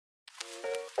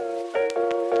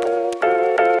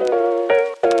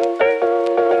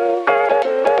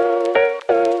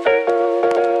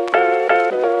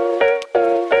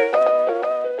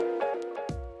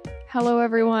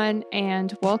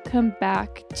welcome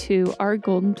back to our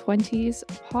Golden 20s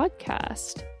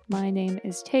podcast. My name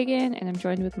is Tegan, and I'm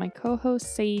joined with my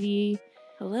co-host Sadie.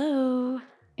 Hello.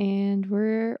 And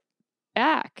we're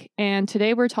back. And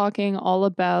today we're talking all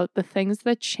about the things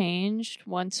that changed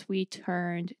once we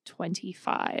turned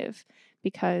 25.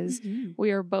 Because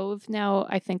we are both now,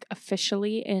 I think,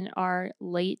 officially in our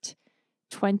late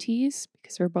 20s,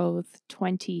 because we're both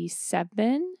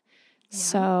 27. Yeah.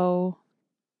 So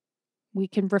we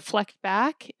can reflect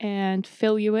back and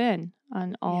fill you in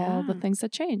on all the things that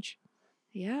change.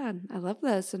 Yeah, I love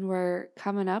this. And we're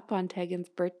coming up on Tegan's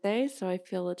birthday, so I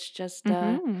feel it's just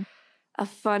a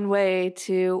fun way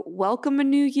to welcome a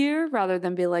new year rather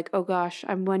than be like, oh gosh,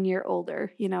 I'm 1 year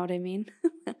older. You know what I mean?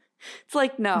 It's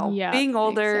like, no, being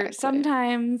older,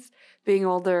 sometimes being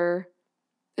older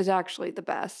is actually the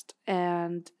best.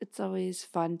 And it's always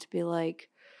fun to be like,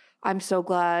 I'm so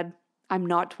glad I'm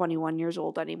not 21 years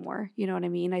old anymore. You know what I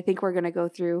mean? I think we're going to go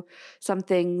through some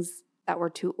things that we're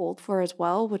too old for as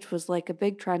well, which was like a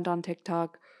big trend on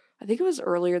TikTok. I think it was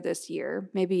earlier this year,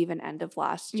 maybe even end of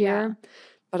last year.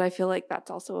 But I feel like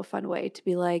that's also a fun way to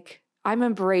be like, I'm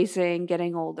embracing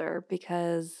getting older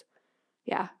because,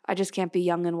 I just can't be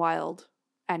young and wild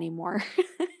anymore.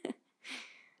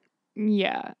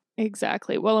 Yeah,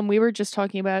 exactly. Well, and we were just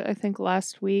talking about, I think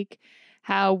last week,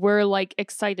 how we're like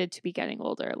excited to be getting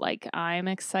older. Like I'm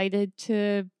excited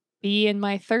to be in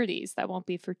my 30s. That won't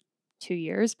be for 2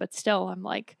 years, but still I'm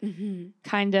like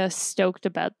kind of stoked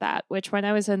about that, which when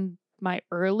I was in my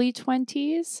early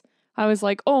 20s, I was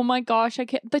like, oh my gosh,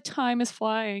 the time is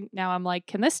flying. Now I'm like,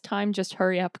 can this time just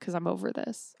hurry up because I'm over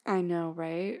this? I know,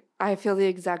 right? I feel the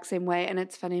exact same way. And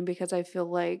it's funny because I feel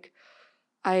like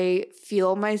I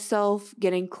feel myself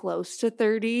getting close to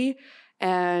 30,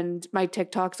 and my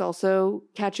TikTok's also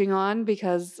catching on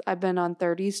because I've been on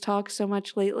 30s talk so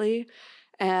much lately,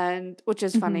 and which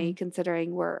is funny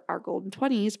considering we're our golden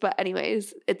 20s. But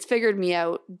anyways, it's figured me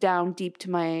out down deep to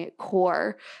my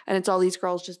core, and it's all these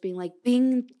girls just being like,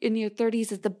 being in your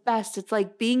 30s is the best. It's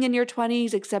like being in your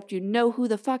 20s, except you know who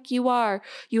the fuck you are.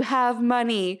 You have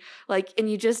money, like, and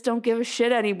you just don't give a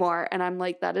shit anymore. And I'm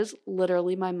like, that is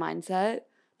literally my mindset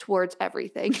towards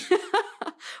everything.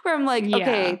 Where I'm like,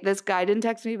 okay, this guy didn't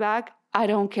text me back. I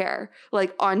don't care.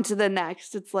 Like, on to the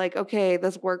next. It's like, okay,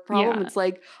 this work problem. It's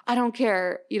like, I don't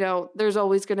care. You know, there's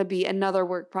always going to be another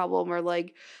work problem, or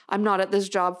like, I'm not at this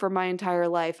job for my entire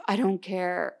life. I don't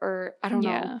care. Or I don't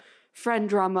know, friend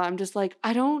drama. I'm just like,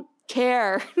 I don't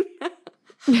care.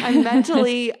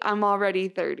 I'm already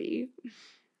 30.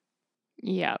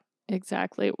 Yeah,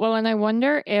 exactly. Well, and I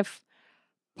wonder if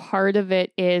part of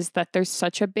it is that there's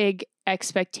such a big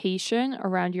expectation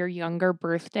around your younger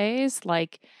birthdays.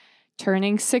 Like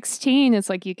turning 16, it's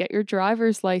like you get your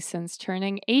driver's license.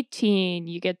 Turning 18,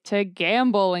 you get to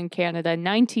gamble in Canada.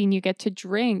 19, you get to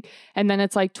drink. And then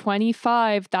it's like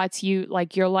 25, that's you,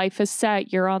 like your life is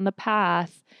set. You're on the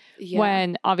path. Yeah.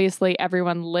 When obviously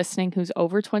everyone listening who's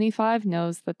over 25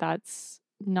 knows that that's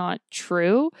not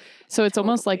true. So it's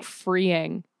almost like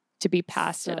freeing to be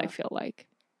past it, I feel like.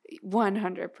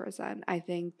 100%. I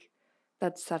think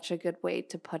that's such a good way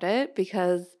to put it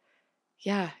because,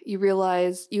 you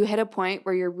realize you hit a point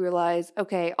where you realize,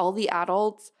 okay, all the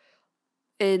adults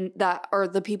in that, or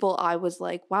the people I was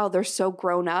like, wow, they're so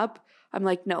grown up. I'm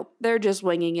like, no, they're just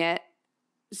winging it.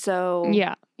 So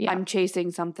I'm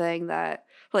chasing something that,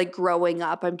 like growing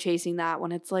up, I'm chasing that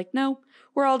when it's like, no,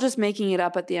 we're all just making it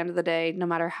up at the end of the day, no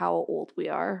matter how old we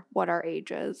are, what our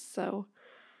age is. So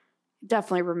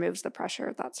definitely removes the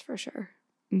pressure, that's for sure.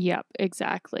 Yep,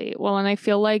 exactly. Well, and I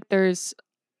feel like there's,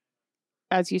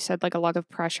 as you said, like a lot of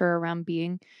pressure around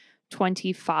being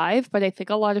 25, but I think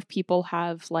a lot of people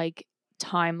have like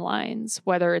timelines,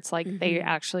 whether it's like they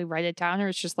actually write it down or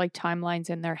it's just like timelines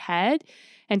in their head.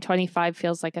 And 25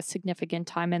 feels like a significant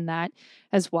time in that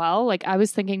as well. Like I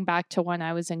was thinking back to when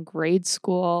I was in grade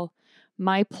school,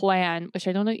 my plan, which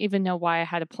I don't even know why I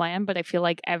had a plan, but I feel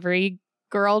like every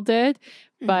girl did.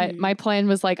 But my plan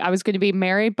was like I was going to be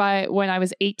married by when I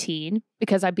was 18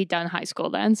 because I'd be done high school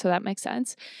then. So that makes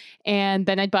sense. And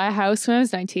then I'd buy a house when I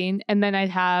was 19. And then I'd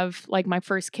have like my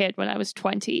first kid when I was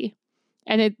 20.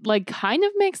 And it like kind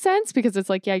of makes sense because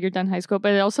it's like, you're done high school.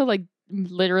 But it also like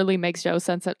literally makes no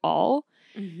sense at all.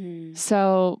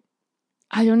 So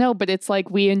I don't know. But it's like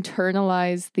we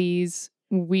internalize these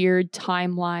weird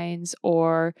timelines,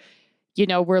 or you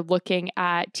know, we're looking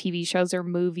at TV shows or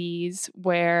movies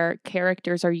where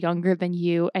characters are younger than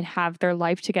you and have their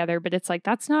life together. But it's like,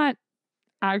 that's not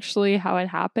actually how it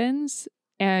happens.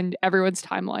 And everyone's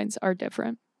timelines are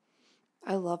different.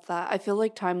 I love that. I feel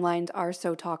like timelines are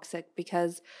so toxic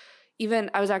because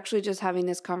even I was actually just having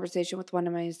this conversation with one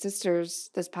of my sisters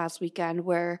this past weekend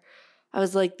where I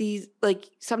was like,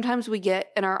 sometimes we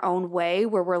get in our own way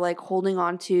where we're like holding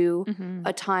on to Mm-hmm.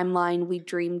 a timeline we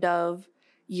dreamed of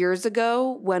years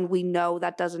ago when we know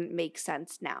that doesn't make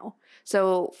sense now.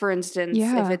 So, for instance, if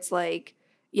Yeah. it's like,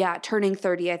 yeah, turning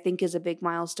 30, I think is a big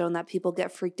milestone that people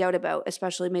get freaked out about,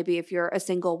 especially maybe if you're a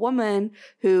single woman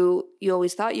who you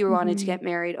always thought you wanted to Mm-hmm. get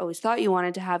married, always thought you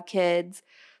wanted to have kids,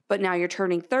 but now you're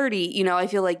turning 30. I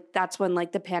feel like that's when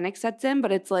like the panic sets in,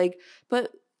 but it's like,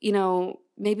 but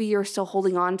maybe you're still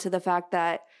holding on to the fact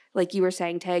that, like you were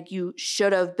saying, Tag, you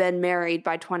should have been married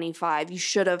by 25. You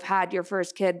should have had your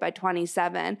first kid by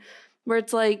 27. Where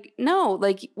it's like, no,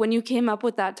 like when you came up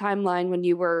with that timeline when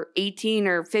you were 18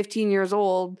 or 15 years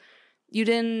old,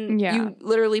 Yeah. you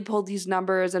literally pulled these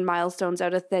numbers and milestones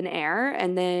out of thin air.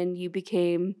 And then you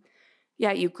became,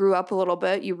 you grew up a little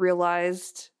bit. You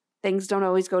realized things don't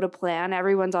always go to plan.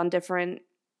 Everyone's on different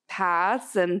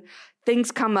paths and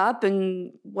things come up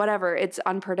and whatever. It's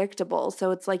unpredictable.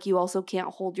 So it's like you also can't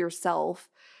hold yourself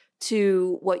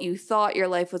to what you thought your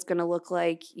life was going to look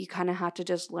like. You kind of have to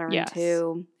just learn Yes.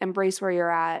 to embrace where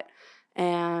you're at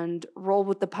and roll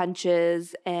with the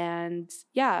punches and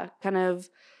kind of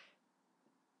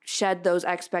shed those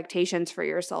expectations for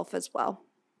yourself as well.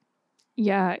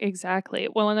 Yeah, exactly.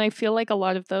 Well, and I feel like a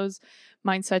lot of those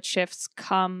mindset shifts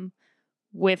come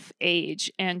with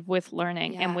age and with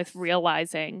learning and with Yes.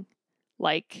 realizing,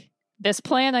 like, this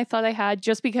plan I thought I had,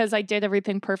 just because I did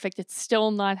everything perfect, it's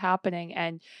still not happening.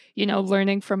 And,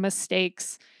 learning from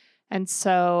mistakes. And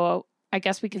so I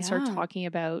guess we can start Yeah. talking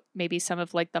about maybe some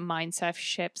of like the mindset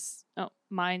shifts.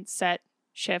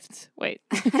 Wait,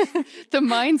 the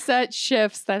mindset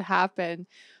shifts that happen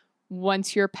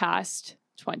once you're past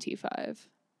 25.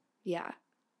 Yeah.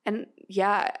 And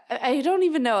I don't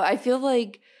even know. I feel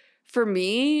like for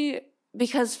me,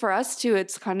 because for us too,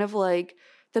 it's kind of like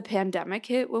the pandemic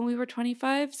hit when we were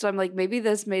 25. So I'm like, maybe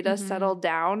this made us settle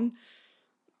down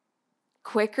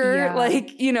quicker. Yeah.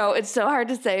 Like, it's so hard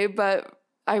to say, but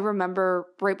I remember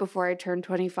right before I turned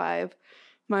 25,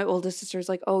 my oldest sister's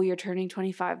like, "Oh, you're turning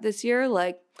 25 this year?"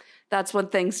 Like, that's when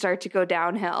things start to go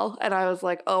downhill. And I was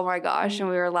like, "Oh my gosh." And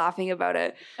we were laughing about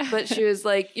it. But she was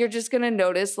like, "You're just going to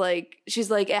notice," like,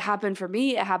 she's like, "It happened for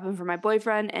me. It happened for my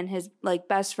boyfriend and his like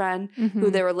best friend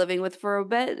who they were living with for a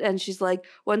bit." And she's like,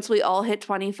 "Once we all hit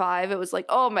 25, it was like,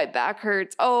 oh, my back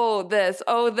hurts. Oh, this.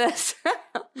 Oh, this."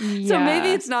 So maybe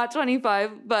it's not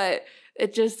 25, but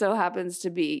it just so happens to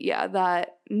be,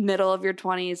 that middle of your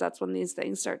 20s, that's when these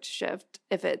things start to shift.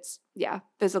 If it's,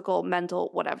 physical, mental,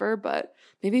 whatever. But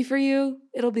maybe for you,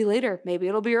 it'll be later. Maybe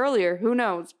it'll be earlier. Who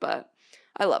knows? But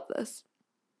I love this.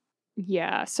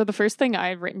 Yeah. So the first thing I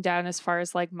had written down as far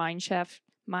as like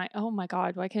oh my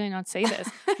God, why can I not say this?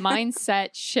 Mindset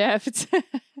shift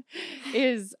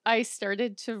is I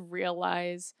started to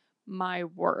realize my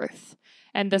worth.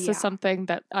 And this is something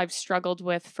that I've struggled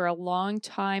with for a long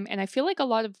time. And I feel like a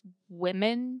lot of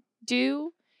women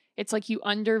do. It's like you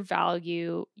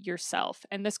undervalue yourself.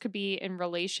 And this could be in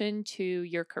relation to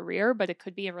your career, but it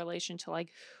could be in relation to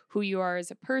like who you are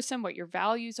as a person, what your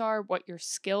values are, what your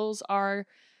skills are,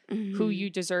 who you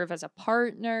deserve as a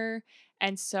partner.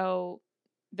 And so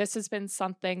this has been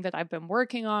something that I've been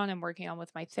working on and working on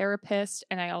with my therapist.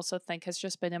 And I also think has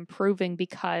just been improving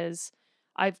because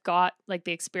I've got like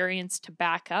the experience to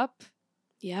back up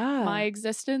my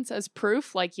existence as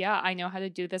proof. Like, I know how to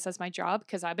do this as my job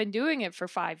because I've been doing it for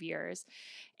 5 years.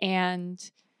 And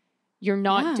you're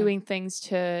not doing things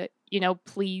to,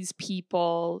 please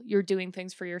people. You're doing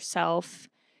things for yourself.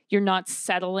 You're not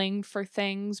settling for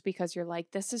things because you're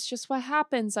like, this is just what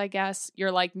happens, I guess.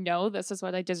 You're like, no, this is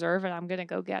what I deserve and I'm going to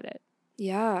go get it.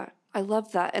 Yeah, I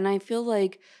love that. And I feel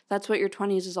like that's what your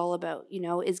 20s is all about,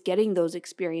 is getting those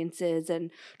experiences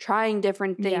and trying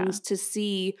different things to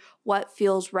see what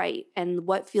feels right and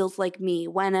what feels like me.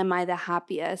 When am I the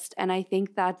happiest? And I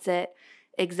think that's it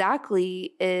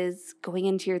exactly, is going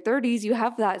into your 30s, you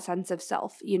have that sense of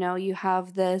self. You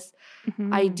have this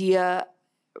idea,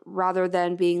 rather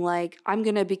than being like, I'm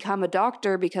going to become a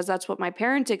doctor because that's what my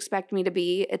parents expect me to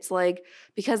be. It's like,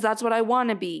 because that's what I want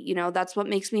to be, that's what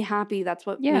makes me happy. That's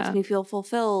what makes me feel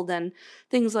fulfilled and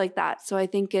things like that. So I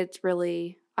think it's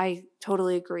really, I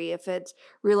totally agree. If it's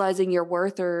realizing your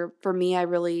worth, or for me, I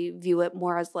really view it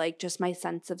more as like just my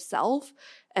sense of self,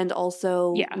 and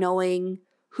also knowing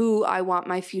who I want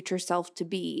my future self to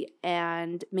be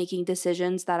and making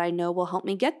decisions that I know will help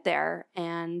me get there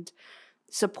and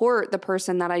support the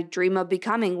person that I dream of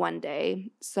becoming one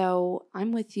day. So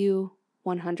I'm with you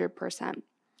 100%.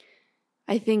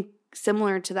 I think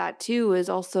similar to that too is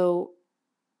also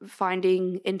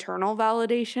finding internal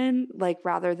validation, like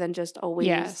rather than just always.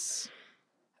 Yes.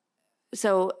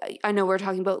 So I know we're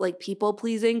talking about like people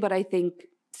pleasing, but I think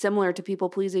similar to people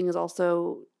pleasing is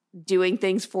also doing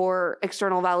things for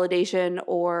external validation,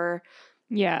 or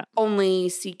Yeah. only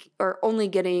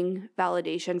getting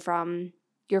validation from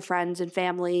your friends and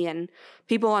family and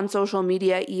people on social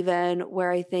media, even,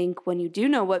 where I think when you do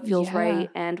know what feels right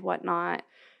and whatnot,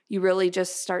 you really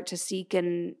just start to seek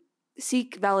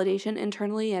validation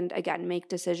internally, and again, make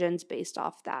decisions based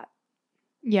off that.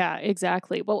 Yeah,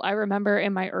 exactly. Well, I remember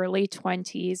in my early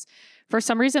 20s, for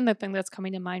some reason, the thing that's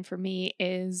coming to mind for me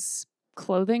is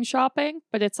clothing shopping,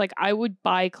 but it's like I would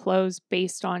buy clothes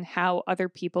based on how other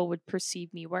people would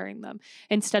perceive me wearing them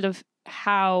instead of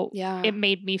how it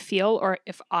made me feel or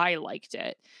if I liked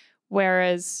it.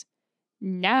 Whereas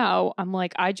now I'm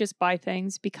like, I just buy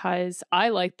things because I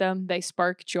like them. They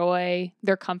spark joy.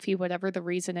 They're comfy, whatever the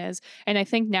reason is. And I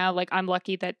think now, like, I'm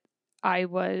lucky that I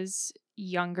was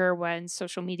younger when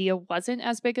social media wasn't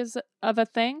as big as of a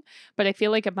thing, but I feel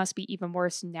like it must be even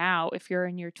worse now if you're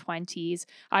in your 20s.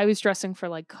 I was dressing for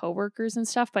like coworkers and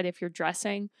stuff, but if you're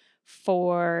dressing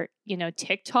for,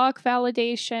 TikTok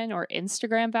validation or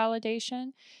Instagram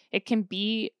validation, it can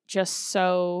be just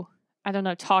so, I don't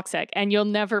know, toxic, and you'll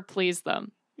never please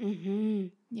them. Mm-hmm.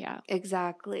 Yeah.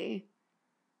 Exactly.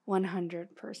 100%.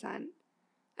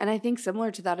 And I think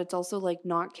similar to that, it's also like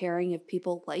not caring if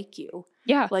people like you.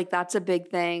 Yeah. Like that's a big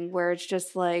thing where it's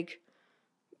just like,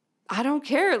 I don't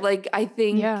care. Like I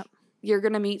think you're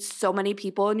going to meet so many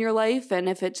people in your life. And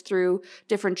if it's through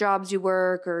different jobs you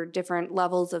work or different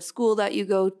levels of school that you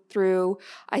go through,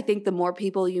 I think the more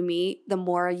people you meet, the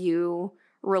more you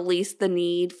release the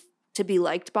need to be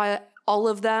liked by all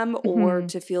of them, or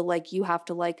to feel like you have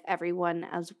to like everyone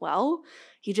as well.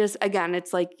 Again,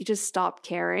 it's like you just stop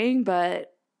caring.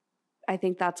 But I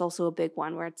think that's also a big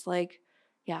one where it's like,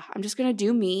 yeah, I'm just going to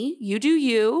do me. You do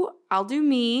you. I'll do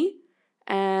me.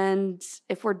 And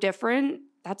if we're different,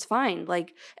 that's fine.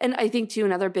 Like, and I think too,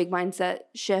 another big mindset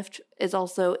shift is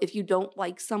also if you don't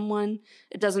like someone,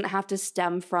 it doesn't have to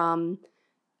stem from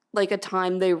like a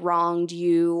time they wronged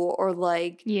you or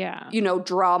like,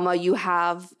 drama you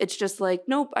have. It's just like,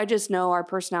 nope, I just know our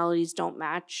personalities don't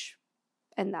match,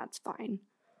 and that's fine.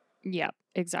 Yeah,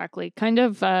 exactly. Kind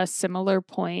of a similar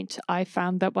point. I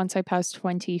found that once I passed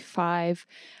 25,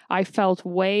 I felt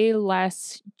way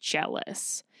less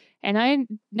jealous. And I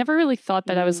never really thought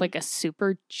that I was like a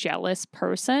super jealous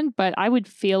person, but I would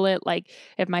feel it like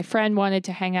if my friend wanted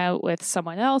to hang out with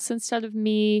someone else instead of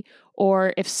me,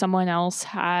 or if someone else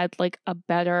had like a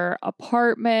better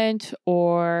apartment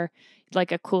or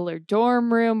like a cooler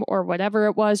dorm room or whatever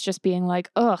it was, just being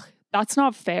like, ugh, that's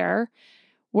not fair.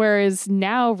 Whereas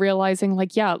now realizing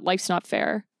like, yeah, life's not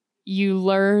fair. You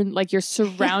learn, like you're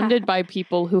surrounded by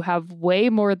people who have way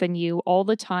more than you all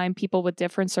the time, people with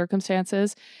different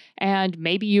circumstances. And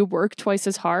maybe you work twice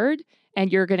as hard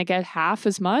and you're going to get half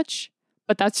as much,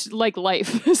 but that's like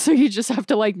life. So you just have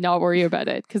to like not worry about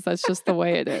it because that's just the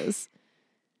way it is.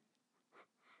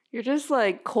 You're just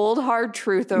like cold, hard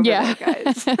truth over there,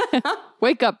 guys.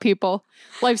 Wake up, people.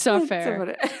 Life's not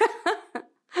fair.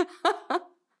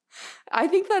 I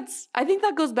think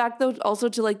that goes back though also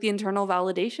to like the internal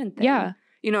validation thing. Yeah.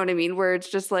 You know what I mean? Where it's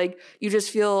just like you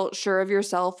just feel sure of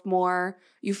yourself more.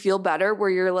 You feel better where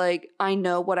you're like, I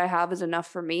know what I have is enough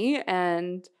for me.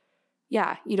 And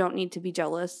yeah, you don't need to be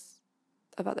jealous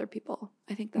of other people.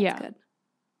 I think that's good.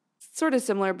 Sort of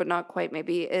similar, but not quite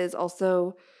maybe, is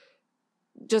also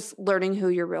just learning who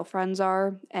your real friends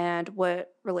are and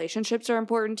what relationships are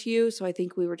important to you. So I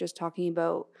think we were just talking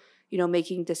about,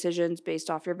 making decisions based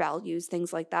off your values,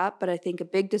 things like that. But I think a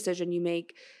big decision you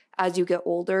make as you get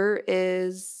older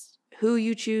is who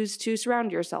you choose to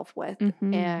surround yourself with.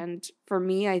 Mm-hmm. And for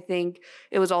me, I think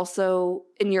it was also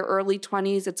in your early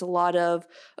 20s, it's a lot of,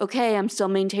 okay, I'm still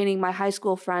maintaining my high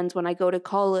school friends when I go to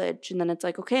college. And then it's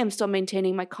like, okay, I'm still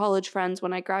maintaining my college friends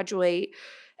when I graduate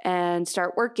and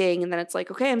start working. And then it's like,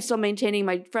 okay, I'm still maintaining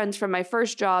my friends from my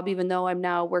first job, even though I'm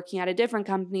now working at a different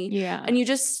company. Yeah. And you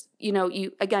just,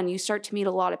 you start to meet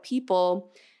a lot of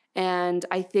people. And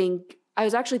I think I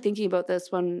was actually thinking about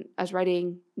this when I was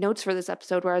writing notes for this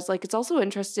episode, where I was like, it's also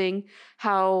interesting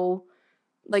how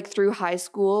like through high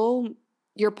school,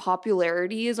 your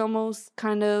popularity is almost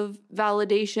kind of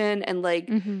validation, and like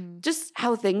just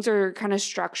how things are kind of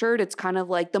structured. It's kind of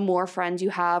like the more friends you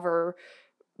have or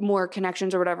more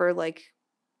connections or whatever, like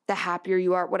the happier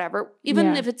you are, whatever.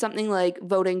 Even if it's something like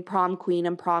voting prom queen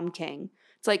and prom king.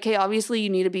 It's like, hey, obviously you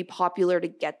need to be popular to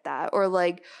get that. Or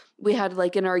like we had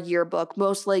like in our yearbook,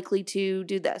 most likely to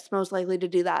do this, most likely to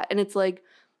do that. And it's like,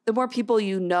 the more people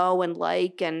you know and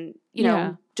like, and, you Yeah.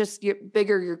 know, just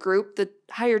bigger your group, the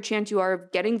higher chance you are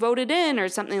of getting voted in or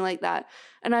something like that.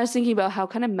 And I was thinking about how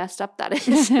kind of messed up that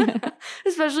is,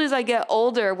 especially as I get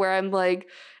older, where I'm like,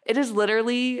 it is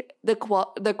literally the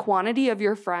quantity of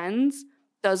your friends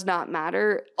does not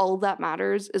matter. All that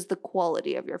matters is the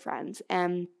quality of your friends.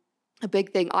 And a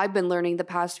big thing I've been learning the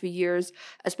past few years,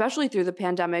 especially through the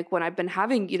pandemic, when I've been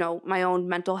having, you know, my own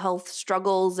mental health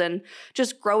struggles and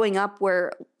just growing up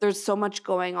where there's so much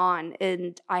going on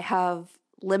and I have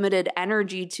limited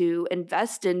energy to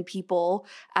invest in people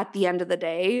at the end of the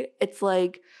day. It's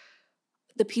like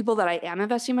the people that I am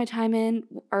investing my time in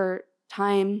or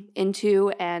time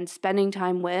into and spending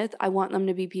time with, I want them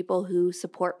to be people who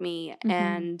support me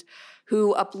and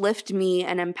who uplift me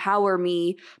and empower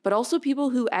me, but also people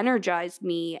who energize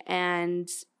me and,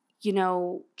 you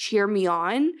know, cheer me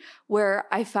on, where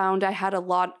I found I had a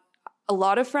lot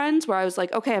of friends where I was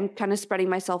like, okay, I'm kind of spreading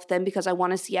myself thin because I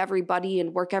want to see everybody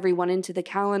and work everyone into the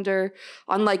calendar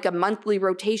on like a monthly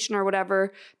rotation or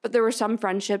whatever. But there were some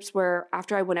friendships where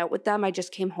after I went out with them, I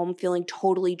just came home feeling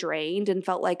totally drained and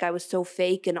felt like I was so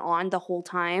fake and on the whole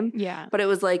time. Yeah. But it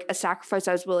was like a sacrifice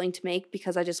I was willing to make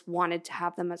because I just wanted to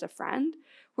have them as a friend.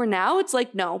 Where now it's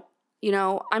like, no, you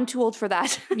know, I'm too old for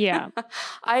that. Yeah.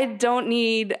 I don't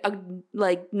need a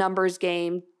like numbers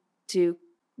game to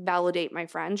validate my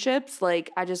friendships. Like,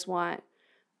 I just want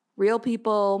real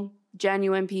people,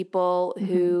 genuine people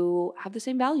who have the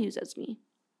same values as me.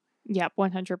 Yeah,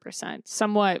 100%.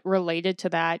 Somewhat related to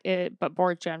that, but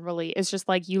more generally, it's just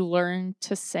like you learn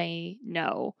to say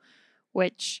no,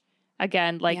 which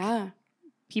again, like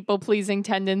people pleasing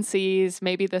tendencies.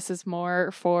 Maybe this is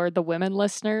more for the women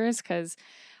listeners because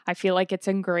I feel like it's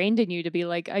ingrained in you to be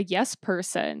like a yes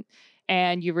person.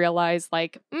 And you realize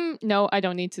like, no, I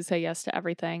don't need to say yes to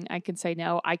everything. I can say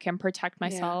no. I can protect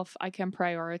myself. I can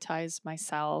prioritize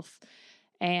myself.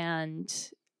 And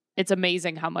it's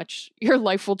amazing how much your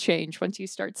life will change once you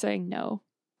start saying no.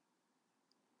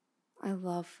 I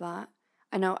love that.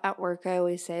 I know at work I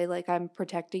always say like I'm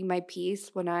protecting my peace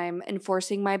when I'm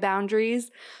enforcing my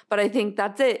boundaries. But I think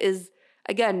that's it, is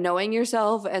again, knowing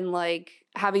yourself and like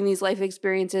having these life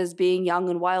experiences, being young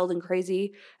and wild and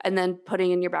crazy, and then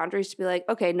putting in your boundaries to be like,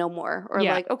 okay, no more. Or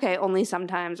like, okay, only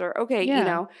sometimes, or okay, you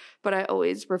know. But I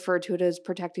always refer to it as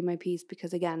protecting my peace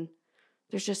because again,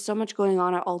 there's just so much going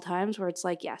on at all times where it's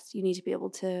like, yes, you need to be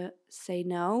able to say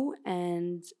no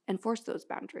and enforce those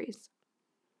boundaries.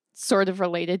 Sort of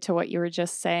related to what you were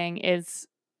just saying is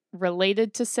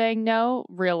related to saying no,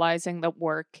 realizing that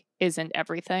work isn't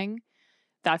everything.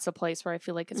 That's a place where I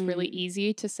feel like it's really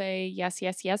easy to say yes,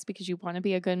 yes, yes, because you want to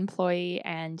be a good employee.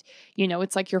 And, you know,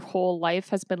 it's like your whole life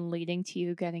has been leading to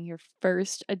you getting your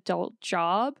first adult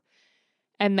job.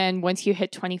 And then once you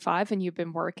hit 25 and you've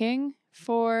been working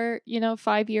for,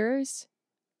 5 years,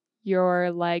 you're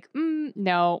like,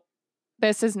 no,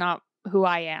 this is not who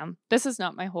I am. This is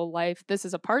not my whole life. This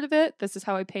is a part of it. This is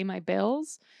how I pay my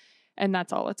bills. And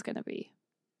that's all it's going to be.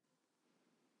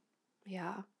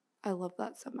 Yeah, I love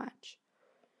that so much.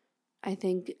 I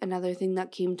think another thing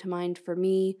that came to mind for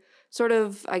me, sort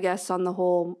of, I guess, on the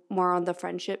whole, more on the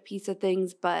friendship piece of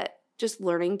things, but just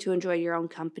learning to enjoy your own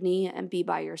company and be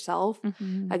by yourself.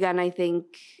 Again, I think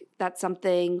that's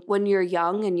something when you're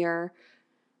young and you're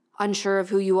unsure of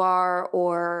who you are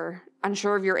or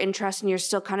unsure of your interests and you're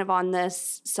still kind of on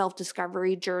this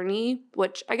self-discovery journey,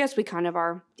 which I guess we kind of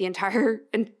are the entire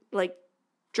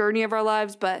journey of our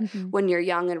lives. But when you're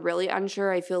young and really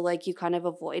unsure, I feel like you kind of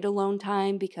avoid alone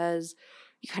time because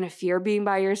you kind of fear being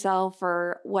by yourself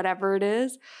or whatever it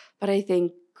is. But I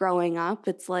think growing up,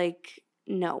 it's like,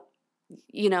 no,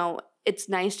 you know, it's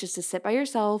nice just to sit by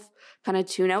yourself, kind of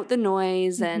tune out the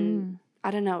noise and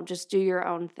I don't know, just do your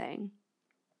own thing.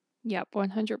 Yep,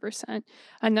 100%.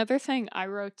 Another thing I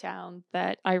wrote down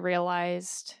that I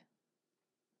realized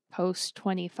post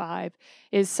 25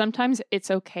 is sometimes it's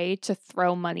okay to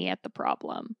throw money at the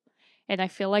problem. And I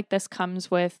feel like this comes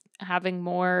with having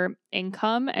more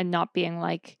income and not being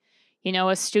like,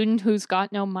 a student who's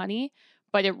got no money,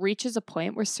 but it reaches a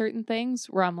point where certain things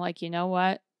where I'm like, you know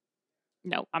what?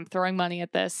 No, I'm throwing money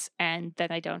at this and then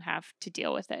I don't have to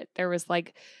deal with it. There was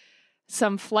like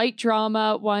some flight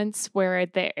drama once where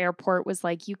the airport was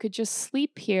like, you could just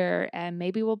sleep here and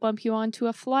maybe we'll bump you onto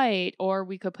a flight or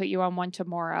we could put you on one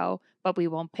tomorrow, but we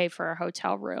won't pay for a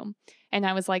hotel room. And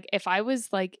I was like, if I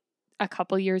was like a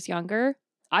couple years younger,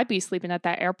 I'd be sleeping at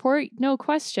that airport. No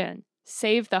question.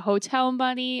 Save the hotel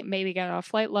money, maybe get on a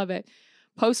flight, love it.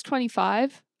 Post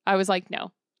 25, I was like,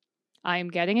 no, I'm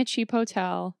getting a cheap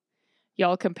hotel.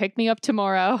 Y'all can pick me up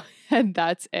tomorrow and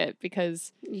that's it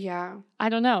because I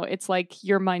don't know. It's like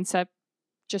your mindset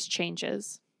just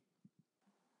changes.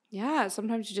 Yeah,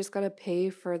 sometimes you just gotta pay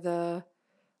for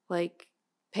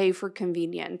pay for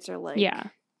convenience or Yeah,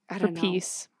 I for don't know.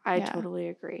 peace. I Yeah. totally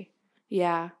agree.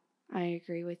 Yeah, I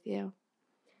agree with you.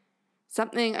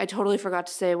 Something I totally forgot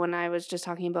to say when I was just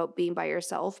talking about being by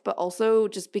yourself, but also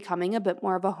just becoming a bit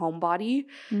more of a homebody.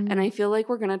 And I Mm. feel like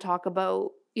we're going to talk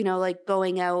about, like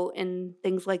going out and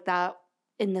things like that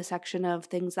in the section of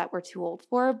things that we're too old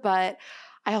for. But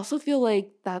I also feel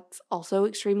like that's also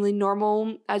extremely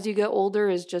normal as you get older,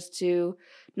 is just to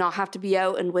not have to be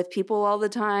out and with people all the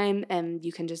time. And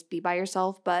you can just be by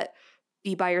yourself, but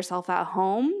be by yourself at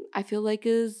home, I feel like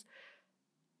is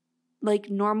like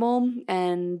normal.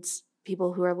 And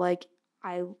people who are like,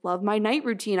 I love my night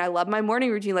routine, I love my morning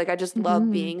routine, like I just love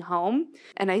Hmm. being home.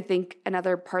 And I think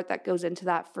another part that goes into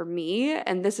that for me,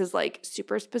 and this is like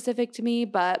super specific to me,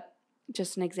 but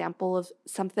just an example of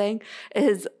something,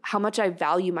 is how much I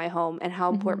value my home and how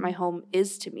important my Hmm. home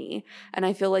is to me. And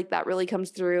I feel like that really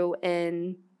comes through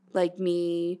in like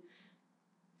me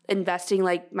investing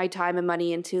like my time and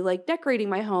money into like decorating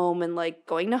my home and like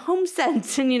going to Home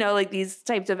Sense and like these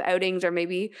types of outings, or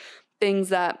maybe things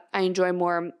that I enjoy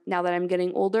more now that I'm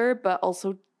getting older, but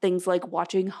also things like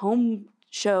watching home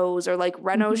shows or like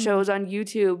reno Hmm. shows on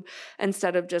YouTube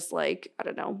instead of just like, I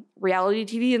don't know, reality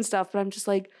TV and stuff. But I'm just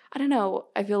like, I don't know,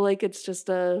 I feel like it's just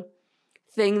a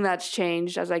thing that's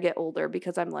changed as I get older,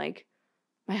 because I'm like,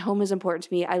 my home is important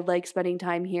to me. I like spending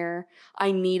time here.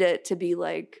 I need it to be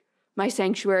like my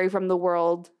sanctuary from the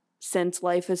world, since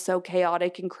life is so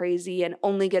chaotic and crazy and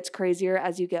only gets crazier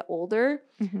as you get older.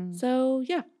 Hmm. So,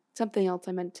 yeah, something else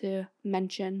I meant to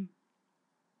mention.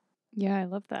 Yeah, I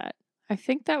love that. I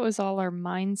think that was all our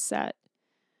mindset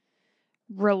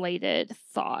related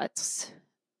thoughts.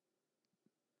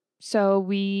 So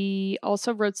we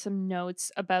also wrote some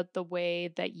notes about the way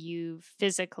that you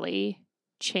physically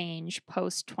change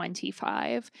post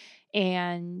 25.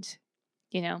 And,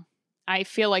 you know, I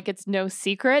feel like it's no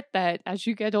secret that as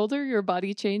you get older, your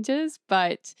body changes.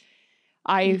 But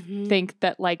I Mm-hmm. think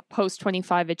that like post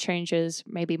 25, it changes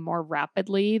maybe more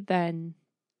rapidly than,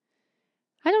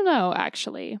 I don't know,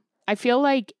 actually. I feel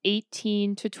like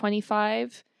 18 to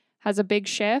 25 has a big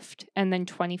shift, and then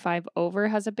 25 over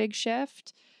has a big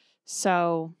shift.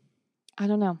 So I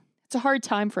don't know. It's a hard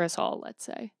time for us all, let's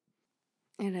say.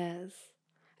 It is.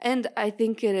 And I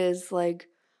think it is like,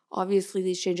 obviously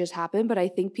these changes happen, but I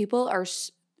think people are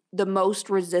the most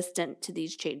resistant to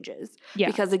these changes, Yeah.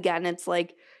 because again, it's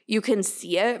like you can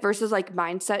see it versus like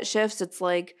mindset shifts. It's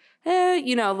like,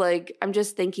 like I'm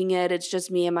just thinking it. It's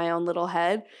just me in my own little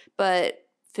head. But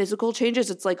physical changes,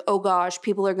 it's like, oh gosh,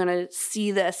 people are going to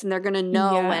see this and they're going to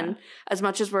know. Yeah. And as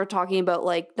much as we're talking about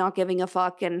like not giving a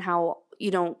fuck and how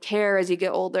you don't care as you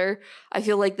get older, I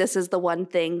feel like this is the one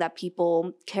thing that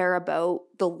people care about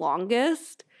the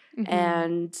longest, Hmm.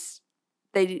 and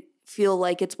they feel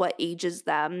like it's what ages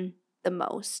them the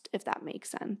most, if that makes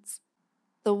sense.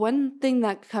 The one thing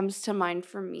that comes to mind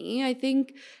for me, I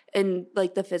think, in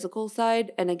like the physical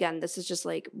side, and again, this is just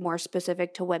like more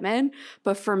specific to women,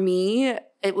 but for me,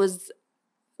 it was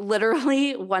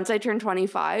literally once I turned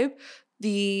 25,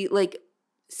 the like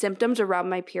symptoms around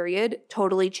my period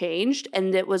totally changed.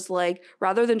 And it was like,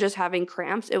 rather than just having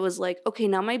cramps, it was like, okay,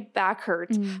 now my back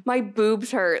hurts, Mm. my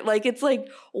boobs hurt. Like it's like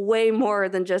way more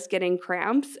than just getting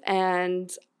cramps. And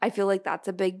I feel like that's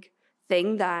a big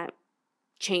thing that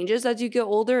changes as you get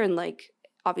older, and like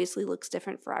obviously looks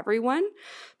different for everyone.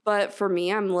 But for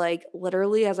me, I'm like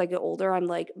literally as I get older, I'm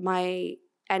like my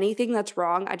anything that's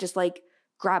wrong, I just like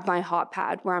grab my hot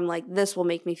pad where I'm like, this will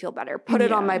make me feel better. Put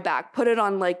it on my Yeah. back, put it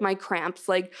on like my cramps,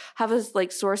 like have a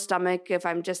like sore stomach if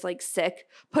I'm just like sick,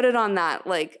 put it on that.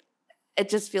 Like it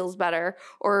just feels better.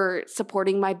 Or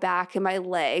supporting my back and my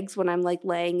legs when I'm like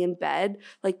laying in bed,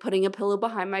 like putting a pillow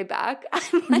behind my back.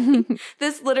 I'm like,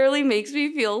 this literally makes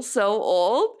me feel so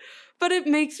old, but it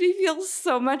makes me feel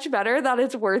so much better that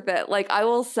it's worth it. Like I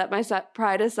will set my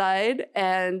pride aside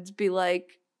and be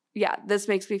like, yeah, this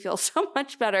makes me feel so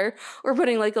much better. Or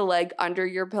putting like a leg under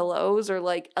your pillows or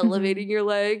like Hmm. elevating your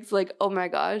legs. Like, oh my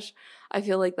gosh, I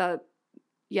feel like that,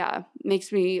 yeah,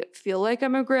 makes me feel like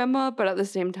I'm a grandma, but at the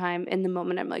same time, in the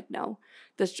moment, I'm like, no,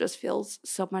 this just feels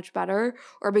so much better.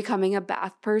 Or becoming a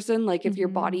bath person, like if your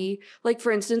Hmm. body, like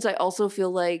for instance, I also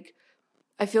feel like,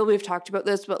 I feel we've talked about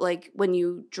this, but like when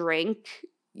you drink,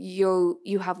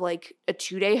 you have like a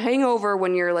 2-day hangover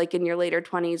when you're like in your later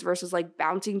 20s versus like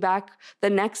bouncing back the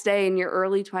next day in your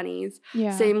early 20s.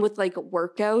 Yeah. Same with like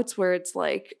workouts, where it's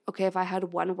like, okay, if I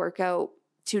had one workout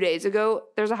 2 days ago,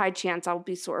 there's a high chance I'll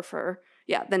be sore for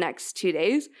the next 2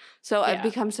 days. So I've Yeah.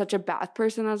 become such a bath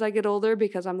person as I get older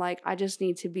because I'm like, I just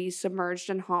need to be submerged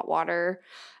in hot water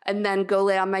and then go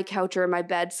lay on my couch or in my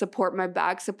bed, support my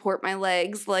back, support my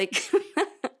legs. Like,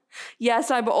 yes,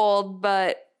 I'm old,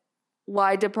 but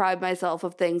why deprive myself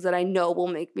of things that I know will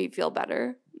make me feel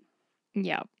better?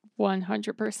 Yeah,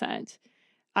 100%.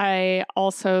 I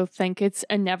also think it's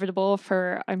inevitable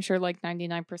for, I'm sure, like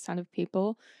 99% of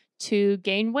people to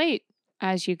gain weight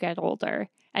as you get older.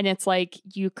 And it's like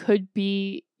you could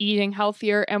be eating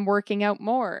healthier and working out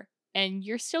more, and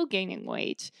you're still gaining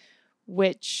weight,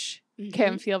 which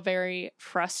can feel very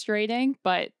frustrating,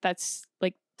 but that's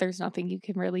like, there's nothing you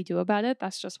can really do about it.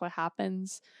 That's just what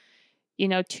happens,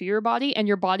 to your body, and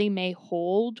your body may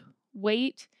hold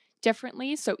weight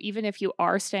differently. So even if you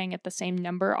are staying at the same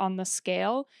number on the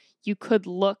scale, you could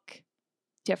look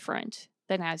different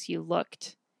than as you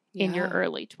looked in your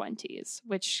early 20s,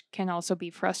 which can also be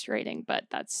frustrating, but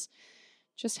that's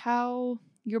just how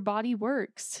your body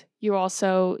works. You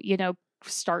also,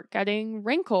 start getting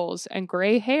wrinkles and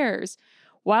gray hairs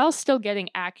while still getting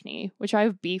acne, which I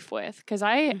have beef with because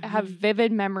I have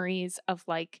vivid memories of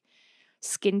like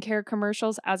skincare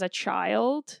commercials as a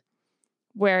child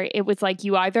where it was like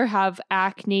you either have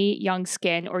acne, young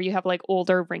skin, or you have like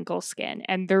older wrinkle skin.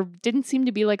 And there didn't seem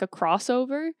to be like a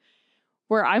crossover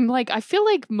where I'm like, I feel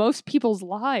like most people's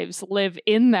lives live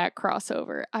in that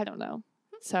crossover. I don't know.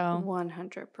 So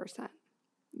 100%.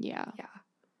 Yeah.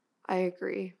 I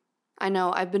agree. I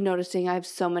know I've been noticing I have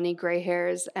so many gray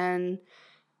hairs and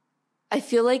I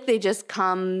feel like they just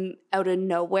come out of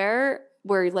nowhere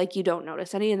where like you don't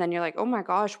notice any and then you're like, oh my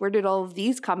gosh, where did all of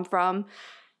these come from?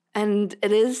 And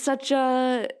it is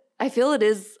I feel it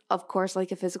is, of course,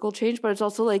 like a physical change, but it's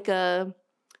also like a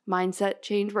mindset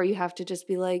change where you have to just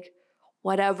be like,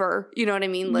 whatever, you know what I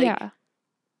mean? Like,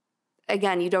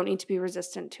 again, you don't need to be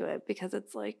resistant to it because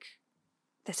it's like,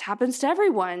 this happens to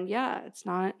everyone. Yeah, it's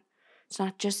not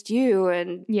just you,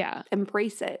 and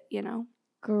embrace it,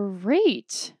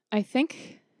 Great. I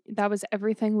think that was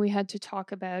everything we had to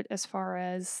talk about as far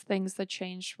as things that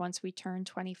changed once we turned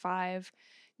 25.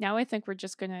 Now I think we're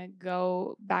just going to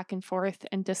go back and forth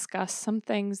and discuss some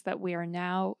things that we are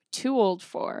now too old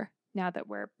for now that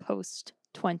we're post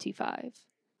 25.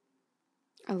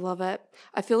 I love it.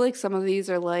 I feel like some of these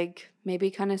are like maybe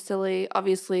kind of silly.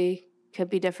 Obviously, could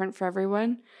be different for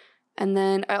everyone. And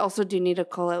then I also do need to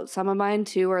call out some of mine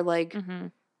too are like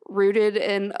rooted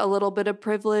in a little bit of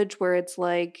privilege where it's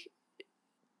like,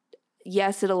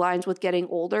 yes, it aligns with getting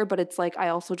older, but it's like I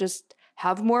also just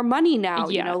have more money now,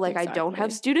 like exactly. I don't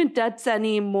have student debts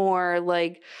anymore,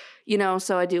 like,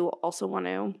 so I do also want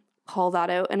to call that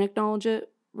out and acknowledge it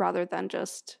rather than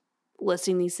just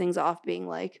listing these things off being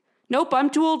like, nope, I'm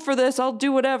too old for this, I'll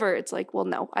do whatever. It's like, well,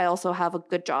 no, I also have a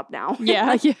good job now.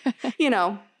 Yeah.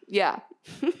 Yeah.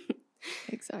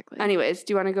 Exactly. Anyways,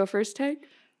 do you want to go first, Tag?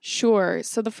 Sure.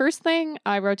 So the first thing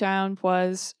I wrote down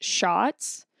was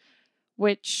shots,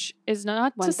 which is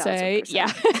not 1,000%. To say,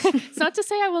 it's not to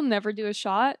say I will never do a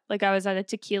shot. Like I was at a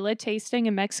tequila tasting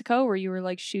in Mexico where you were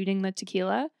like shooting the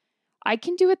tequila. I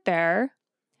can do it there.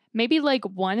 Maybe like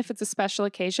one if it's a special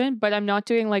occasion, but I'm not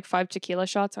doing like 5 tequila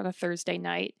shots on a Thursday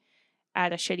night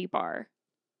at a shitty bar.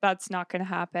 That's not going to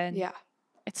happen. Yeah.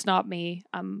 It's not me.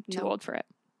 I'm too old for it.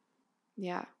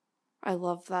 Yeah. I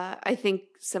love that. I think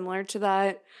similar to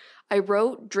that, I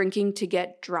wrote drinking to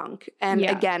get drunk. And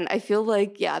again, I feel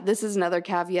like, this is another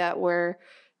caveat where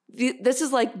this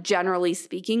is like generally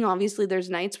speaking. Obviously, there's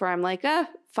nights where I'm like,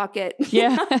 fuck it.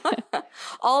 Yeah.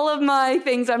 All of my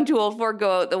things I'm too old for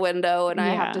go out the window and I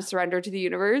have to surrender to the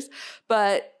universe.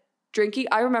 But drinking,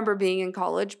 I remember being in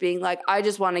college being like, I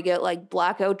just want to get like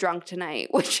blackout drunk tonight,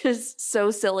 which is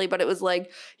so silly. But it was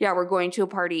like, we're going to a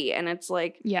party and it's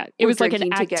like, it was like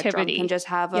an activity to get drunk and just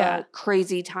have a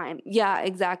crazy time. Yeah,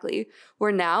 exactly.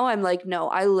 Where now I'm like, no,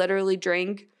 I literally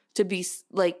drink to be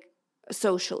like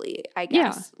socially, I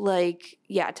guess. Like,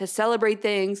 to celebrate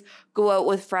things, go out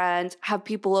with friends, have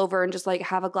people over and just like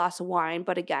have a glass of wine.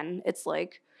 But again, it's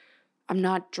like, I'm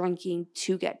not drinking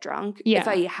to get drunk. If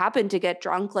I happen to get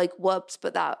drunk, like, whoops.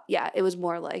 But that, it was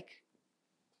more like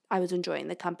I was enjoying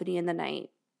the company in the night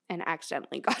and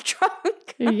accidentally got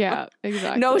drunk. Yeah,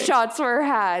 exactly. No shots were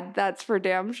had. That's for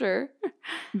damn sure.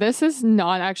 This is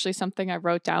not actually something I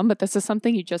wrote down, but this is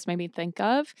something you just made me think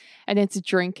of. And it's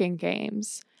drinking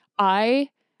games. I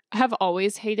have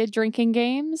always hated drinking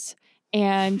games.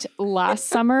 And last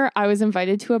summer, I was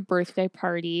invited to a birthday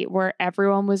party where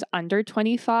everyone was under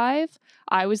 25.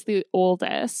 I was the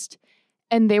oldest.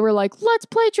 And they were like, let's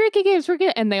play drinking games.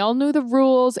 And they all knew the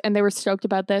rules and they were stoked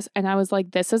about this. And I was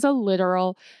like, this is a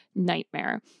literal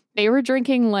nightmare They were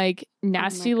drinking like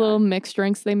nasty little mixed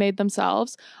drinks they made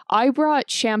themselves. I brought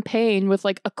champagne with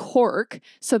like a cork.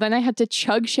 So then I had to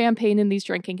chug champagne in these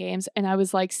drinking games. And I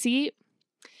was like, see,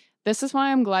 this is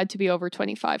why I'm glad to be over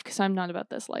 25 because I'm not about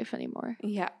this life anymore.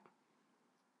 Yeah.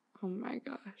 Oh my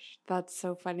gosh. That's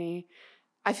so funny.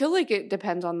 I feel like it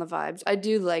depends on the vibes. I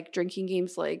do like drinking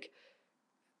games like,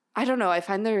 I don't know. I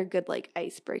find they're a good like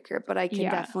icebreaker, but I can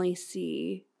definitely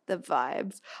see the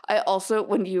vibes. I also,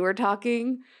 when you were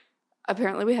talking,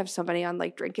 apparently we have somebody on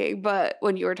like drinking, but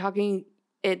when you were talking,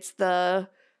 it's the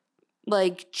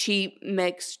like cheap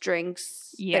mixed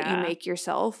drinks that you make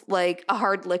yourself, like a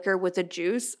hard liquor with a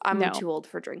juice. I'm too old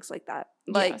for drinks like that.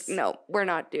 Like, no, we're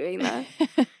not doing that.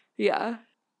 Yeah.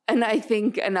 And I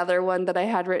think another one that I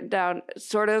had written down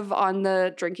sort of on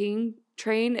the drinking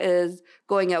train is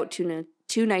going out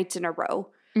two nights in a row.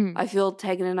 I feel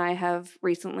Tegan and I have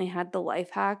recently had the life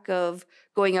hack of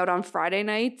going out on Friday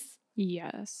nights.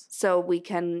 Yes. So we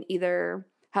can either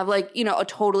have like, you know, a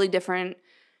totally different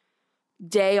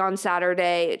day on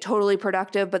Saturday, totally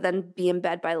productive, but then be in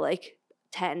bed by like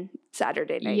 10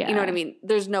 Saturday night. You know what I mean?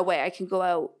 There's no way I can go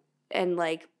out and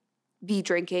like be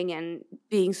drinking and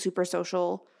being super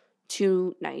social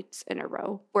 2 nights in a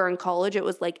row. Where in college, it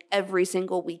was like every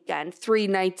single weekend, 3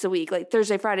 nights a week, like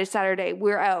Thursday, Friday, Saturday,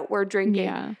 we're out, we're drinking.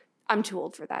 Yeah. I'm too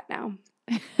old for that now.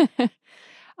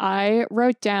 I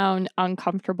wrote down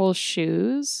uncomfortable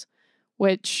shoes,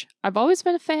 which I've always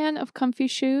been a fan of comfy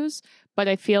shoes, but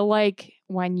I feel like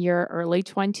when you're early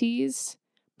 20s,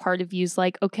 part of you's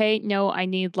like, okay, no, I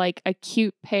need like a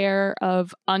cute pair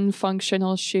of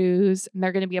unfunctional shoes, and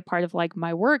they're going to be a part of like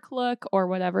my work look or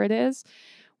whatever it is.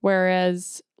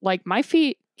 Whereas like my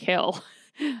feet kill.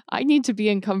 I need to be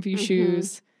in comfy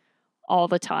shoes all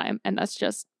the time, and that's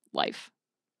just life.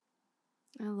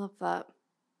 I love that.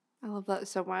 I love that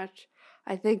so much.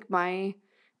 I think my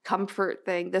comfort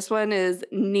thing, this one is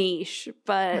niche,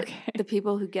 but the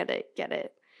people who get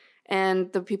it.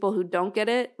 And the people who don't get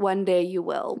it, one day you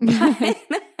will.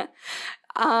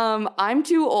 I'm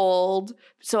too old,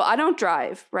 so I don't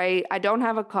drive, right? I don't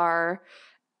have a car,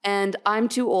 and I'm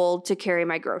too old to carry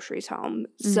my groceries home.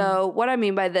 So what I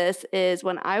mean by this is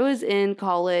when I was in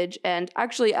college, and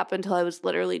actually up until I was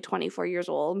literally 24 years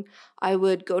old, I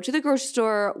would go to the grocery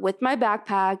store with my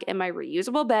backpack and my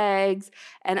reusable bags,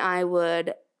 and I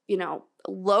would, you know,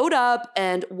 load up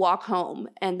and walk home.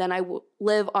 And then I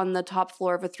live on the top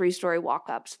floor of a 3-story walk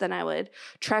up. So then I would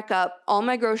trek up all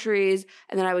my groceries,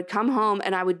 and then I would come home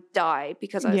and I would die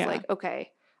because I was like,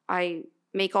 okay, I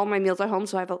make all my meals at home,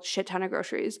 so I have a shit ton of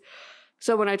groceries.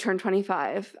 So when I turned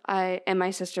 25, and my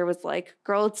sister was like,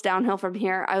 girl, it's downhill from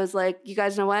here. I was like, you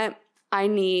guys know what? I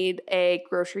need a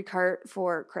grocery cart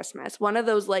for Christmas. One of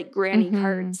those like granny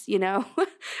carts, you know?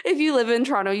 If you live in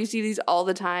Toronto, you see these all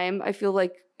the time. I feel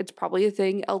like it's probably a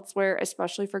thing elsewhere,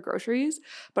 especially for groceries.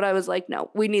 But I was like, no,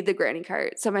 we need the granny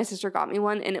cart. So my sister got me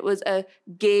one, and it was a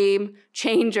game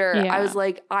changer. Yeah. I was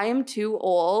like, I am too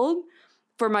old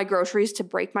for my groceries to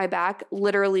break my back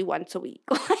literally once a week.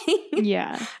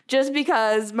 Yeah. Just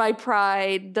because my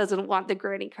pride doesn't want the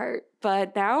granny cart.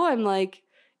 But now I'm like,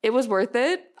 it was worth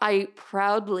it. I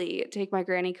proudly take my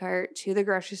granny cart to the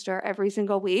grocery store every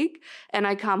single week, and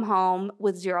I come home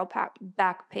with zero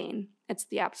back pain. It's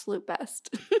the absolute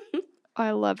best.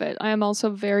 I love it. I am also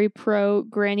very pro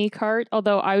granny cart,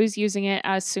 although I was using it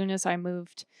as soon as I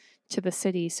moved to the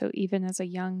city. So even as a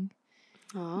young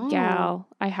gal,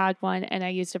 I had one, and I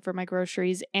used it for my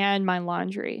groceries and my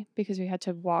laundry because we had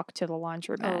to walk to the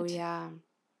laundromat. Oh, yeah.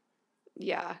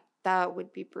 Yeah, that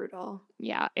would be brutal.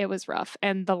 Yeah, it was rough.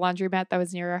 And the laundromat that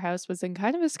was near our house was in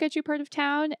kind of a sketchy part of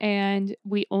town, and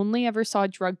we only ever saw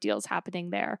drug deals happening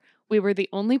there. We were the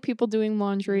only people doing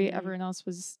laundry. Everyone else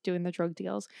was doing the drug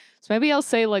deals. So maybe I'll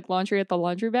say like laundry at the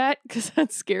laundromat because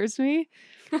that scares me.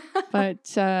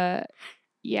 But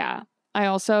yeah, I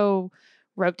also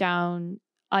wrote down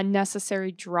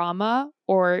unnecessary drama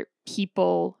or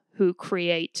people who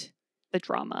create the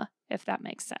drama, if that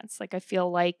makes sense. Like I feel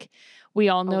like we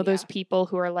all know those people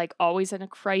who are like always in a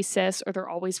crisis, or they're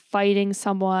always fighting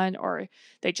someone, or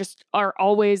they just are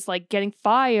always like getting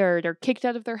fired or kicked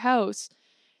out of their house.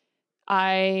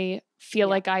 I feel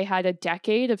like I had a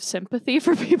decade of sympathy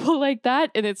for people like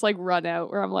that, and it's like run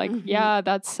out where I'm like, yeah,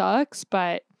 that sucks,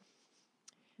 but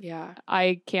yeah,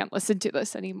 I can't listen to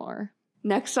this anymore.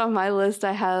 Next on my list,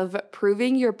 I have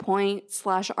proving your point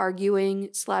 / arguing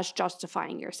 /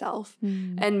 justifying yourself.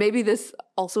 And maybe this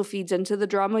also feeds into the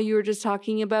drama you were just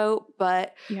talking about.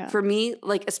 But for me,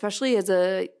 like, especially as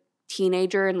a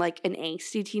teenager and like an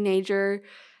angsty teenager,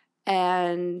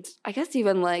 and I guess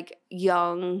even like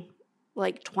young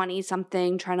like 20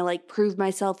 something, trying to like prove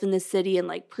myself in the city and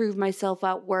like prove myself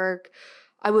at work,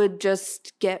 I would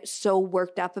just get so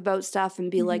worked up about stuff and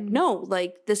be like, no,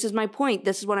 like this is my point.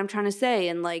 This is what I'm trying to say.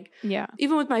 And like, Yeah.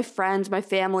 even with my friends, my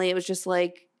family, it was just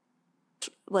like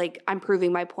I'm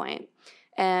proving my point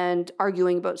and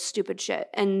arguing about stupid shit.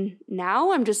 And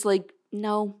now I'm just like,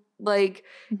 no, like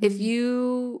if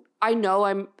I know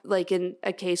I'm like in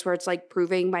a case where it's like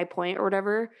proving my point or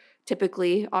whatever,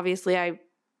 typically, obviously I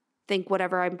think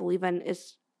whatever I believe in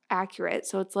is accurate.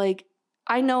 So it's like,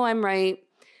 I know I'm right.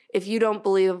 If you don't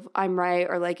believe I'm right,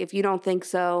 or like if you don't think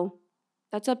so,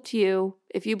 that's up to you.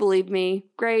 If you believe me,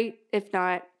 great. If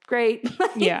not, great.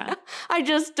 Yeah. I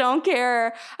just don't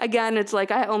care. Again, it's like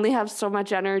I only have so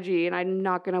much energy and I'm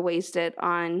not going to waste it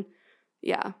on,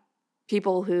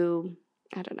 people who,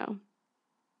 I don't know,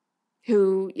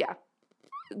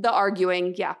 the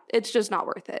arguing, it's just not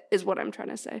worth it, is what I'm trying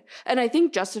to say. And I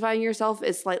think justifying yourself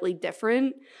is slightly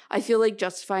different. I feel like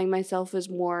justifying myself is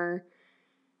more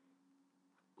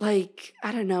like,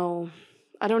 I don't know.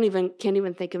 Can't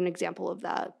even think of an example of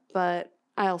that. But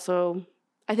I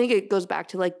think it goes back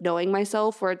to like knowing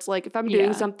myself, where it's like if I'm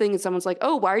doing something and someone's like,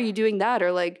 oh, why are you doing that?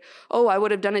 Or like, oh, I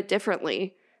would have done it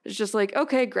differently. It's just like,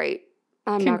 okay, great.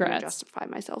 I'm not going to justify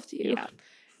myself to you.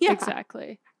 Yeah,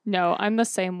 exactly. No, I'm the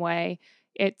same way.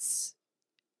 It's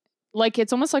like,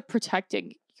 it's almost like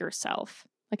protecting yourself.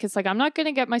 Like, it's like, I'm not going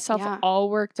to get myself all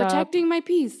worked up. Protecting my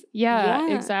peace.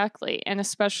 Yeah, exactly. And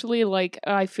especially like,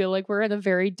 I feel like we're in a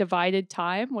very divided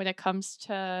time when it comes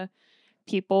to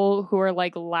people who are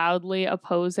like loudly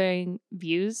opposing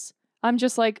views. I'm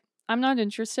just like, I'm not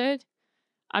interested.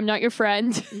 I'm not your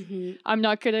friend. I'm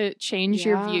not going to change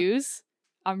your views.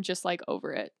 I'm just like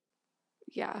over it.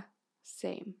 Yeah,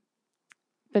 same.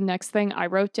 The next thing I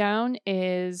wrote down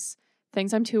is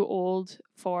things I'm too old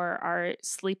for are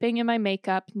sleeping in my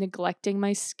makeup, neglecting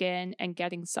my skin, and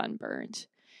getting sunburned.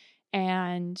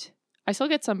 And I still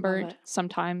get sunburned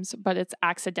sometimes, but it's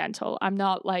accidental. I'm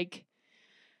not like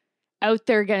out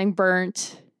there getting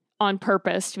burnt on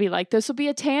purpose to be like, this will be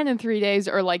a tan in 3 days,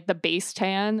 or like the base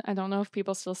tan. I don't know if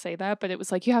people still say that, but it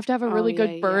was like, you have to have a really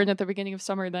good burn at the beginning of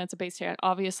summer, then it's a base tan.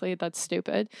 Obviously, that's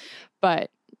stupid,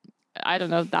 but I don't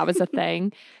know, that was a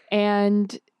thing.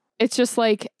 And it's just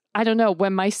like, I don't know,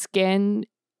 when my skin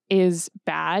is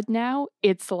bad now,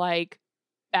 it's like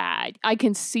bad. I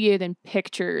can see it in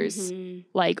pictures.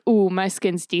 Like, ooh, my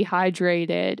skin's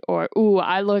dehydrated, or ooh,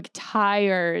 I look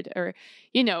tired, or,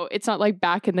 it's not like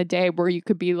back in the day where you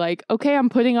could be like, okay, I'm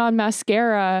putting on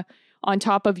mascara on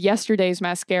top of yesterday's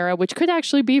mascara, which could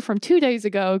actually be from 2 days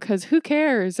ago, because who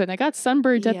cares? And I got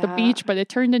sunburned at the beach, but it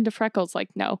turned into freckles. Like,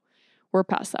 no, we're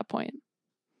past that point.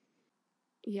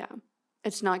 Yeah.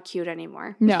 It's not cute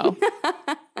anymore. No.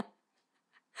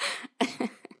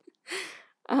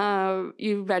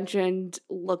 You mentioned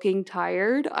looking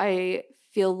tired. I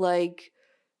feel like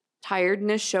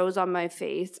tiredness shows on my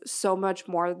face so much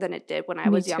more than it did when I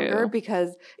was younger,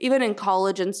 because even in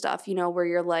college and stuff, where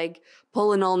you're like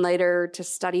pulling all-nighter to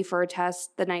study for a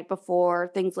test the night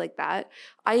before, things like that.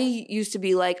 I used to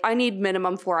be like, I need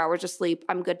minimum 4 hours of sleep.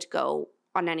 I'm good to go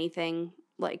on anything.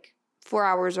 Like 4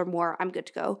 hours or more, I'm good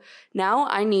to go. Now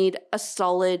I need a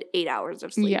solid 8 hours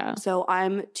of sleep. Yeah. So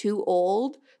I'm too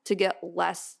old to get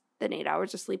less than 8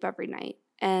 hours of sleep every night.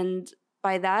 And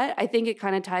by that, I think it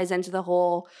kind of ties into the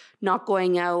whole not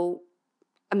going out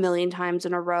a million times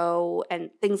in a row and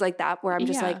things like that, where I'm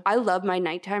just like, I love my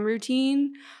nighttime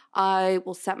routine. I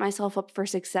will set myself up for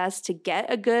success to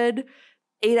get a good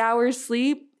 8 hours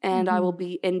sleep, and I will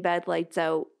be in bed lights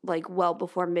out like well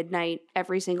before midnight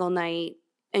every single night,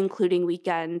 including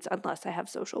weekends, unless I have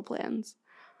social plans.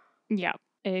 Yeah,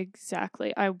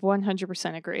 exactly. I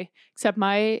 100% agree. Except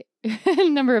my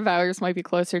number of hours might be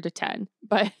closer to 10,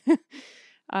 but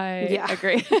I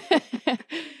agree.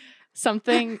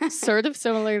 Something sort of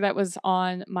similar that was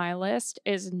on my list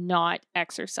is not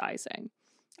exercising.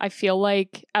 I feel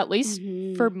like, at least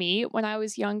for me, when I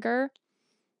was younger,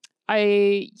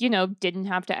 I, didn't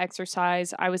have to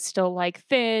exercise. I was still like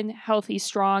thin, healthy,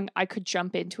 strong. I could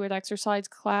jump into an exercise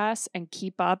class and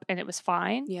keep up, and it was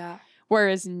fine. Yeah.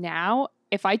 Whereas now,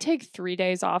 if I take 3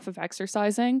 days off of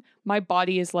exercising, my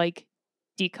body is like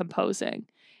decomposing.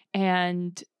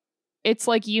 And it's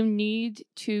like you need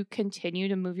to continue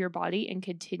to move your body and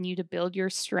continue to build your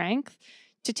strength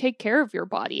to take care of your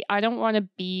body. I don't want to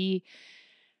be,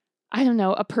 I don't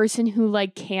know, a person who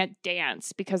like can't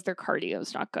dance because their cardio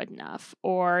is not good enough,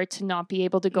 or to not be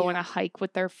able to go on a hike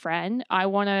with their friend. I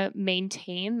want to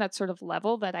maintain that sort of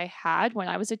level that I had when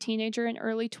I was a teenager in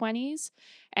early 20s.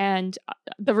 And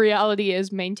the reality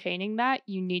is, maintaining that,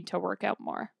 you need to work out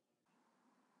more.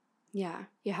 Yeah.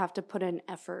 You have to put in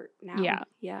effort now. Yeah.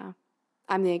 Yeah.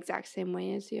 I'm the exact same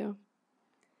way as you.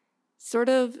 Sort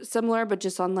of similar, but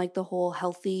just on like the whole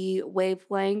healthy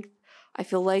wavelength. I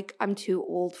feel like I'm too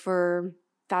old for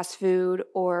fast food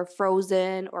or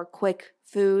frozen or quick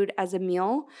food as a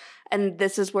meal. And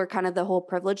this is where kind of the whole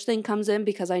privilege thing comes in,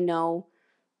 because I know,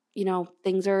 you know,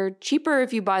 things are cheaper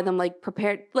if you buy them like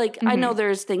prepared. Like I know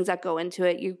there's things that go into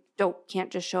it. You can't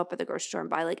just show up at the grocery store and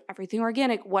buy like everything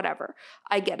organic, whatever.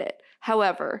 I get it.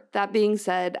 However, that being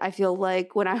said, I feel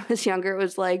like when I was younger, it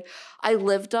was like I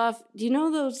lived off, do you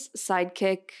know those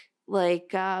Sidekick like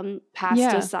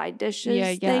pasta side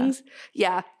dishes things?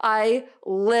 Yeah, I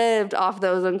lived off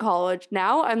those in college.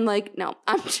 Now I'm like, no,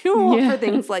 I'm too old for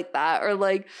things like that. Or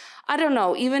like, I don't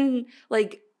know, even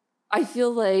like I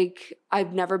feel like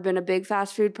I've never been a big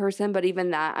fast food person, but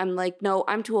even that, I'm like, no,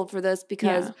 I'm too old for this,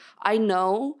 because I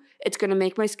know it's going to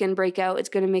make my skin break out. It's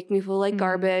going to make me feel like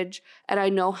garbage. And I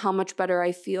know how much better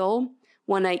I feel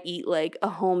when I eat like a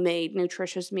homemade,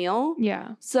 nutritious meal.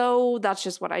 Yeah. So that's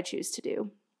just what I choose to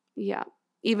do. Yeah.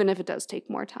 Even if it does take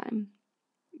more time.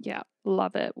 Yeah.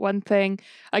 Love it. One thing,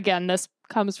 again, this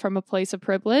comes from a place of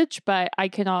privilege, but I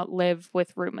cannot live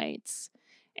with roommates.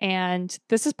 And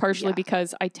this is partially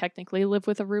because I technically live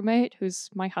with a roommate who's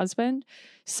my husband.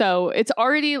 So it's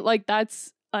already like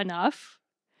that's enough.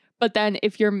 But then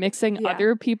if you're mixing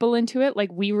other people into it,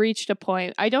 like we reached a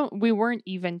point, we weren't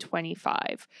even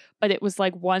 25, but it was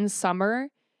like one summer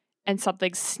and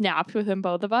something snapped within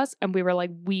both of us. And we were like,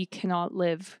 we cannot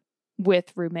live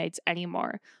with roommates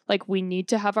anymore. Like we need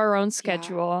to have our own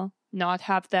schedule, not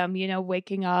have them, you know,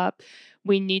 waking up.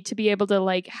 We need to be able to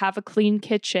like have a clean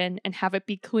kitchen and have it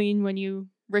be clean when you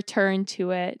return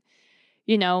to it.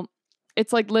 You know,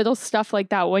 it's like little stuff like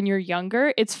that when you're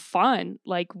younger. It's fun.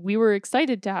 Like we were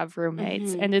excited to have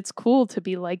roommates and it's cool to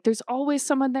be like, there's always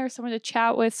someone there, someone to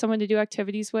chat with, someone to do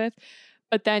activities with.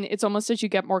 But then it's almost as you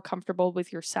get more comfortable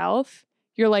with yourself,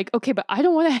 you're like, okay, but I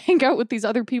don't want to hang out with these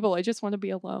other people. I just want to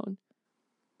be alone.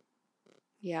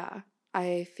 Yeah,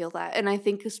 I feel that. And I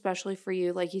think especially for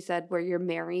you, like you said, where you're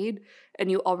married and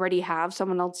you already have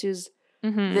someone else who's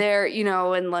there, you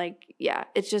know, and like, yeah,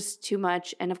 it's just too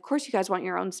much. And of course you guys want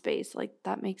your own space. Like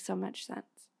that makes so much sense.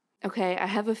 Okay, I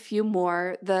have a few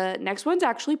more. The next one's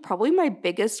actually probably my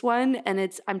biggest one, and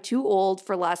it's I'm too old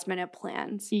for last minute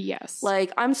plans. Yes.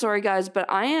 Like, I'm sorry, guys, but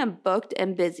I am booked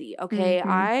and busy, okay?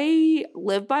 I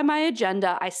live by my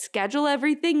agenda. I schedule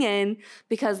everything in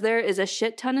because there is a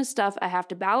shit ton of stuff I have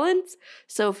to balance.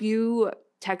 So if you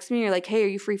text me, you're like, hey, are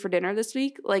you free for dinner this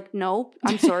week? Like, nope,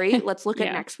 I'm sorry. Let's look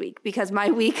at next week, because my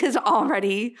week is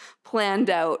already planned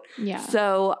out. Yeah.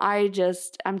 So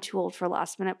I'm too old for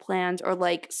last minute plans or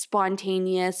like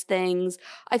spontaneous things.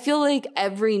 I feel like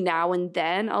every now and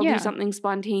then I'll do something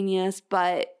spontaneous,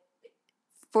 but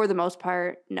for the most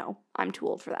part, no, I'm too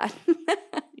old for that.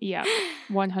 Yeah,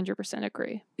 100%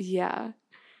 agree. Yeah.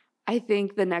 I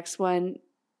think the next one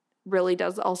really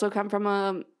does also come from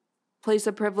a place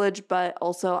of privilege, but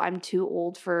also I'm too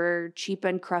old for cheap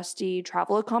and crusty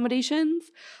travel accommodations.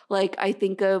 Like I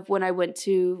think of when I went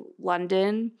to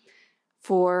London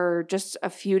for just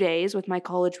a few days with my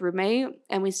college roommate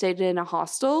and we stayed in a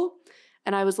hostel.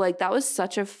 And I was like, that was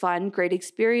such a fun, great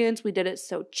experience. We did it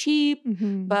so cheap,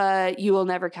 but you will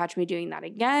never catch me doing that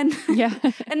again. Yeah.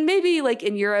 And maybe like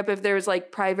in Europe, if there's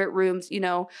like private rooms, you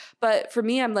know, but for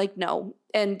me, I'm like, no.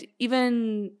 And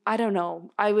even, I don't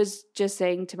know, I was just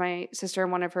saying to my sister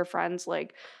and one of her friends,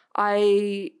 like,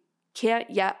 I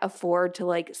can't yet afford to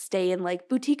like stay in like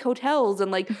boutique hotels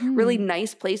and like really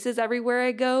nice places everywhere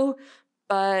I go.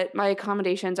 But my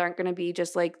accommodations aren't going to be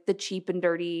just like the cheap and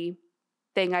dirty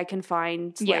thing I can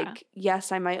find. Like,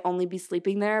 yes, I might only be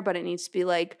sleeping there, but it needs to be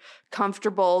like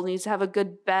comfortable. It needs to have a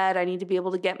good bed. I need to be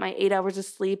able to get my 8 hours of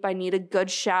sleep. I need a good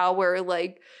shower.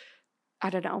 Like, I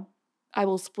don't know. I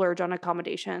will splurge on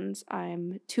accommodations.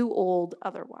 I'm too old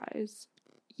otherwise.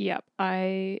 Yep,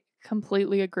 I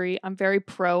completely agree. I'm very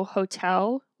pro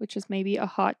hotel, which is maybe a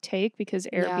hot take because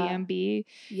Airbnb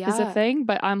is a thing,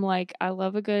 but I'm like, I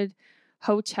love a good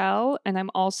hotel, and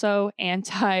I'm also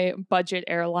anti budget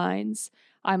airlines.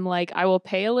 I'm like, I will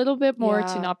pay a little bit more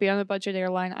to not be on a budget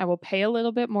airline. I will pay a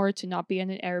little bit more to not be in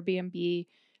an Airbnb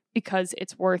because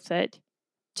it's worth it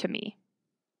to me.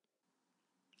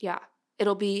 Yeah.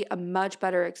 It'll be a much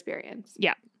better experience.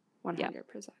 Yeah. 100%. Yeah.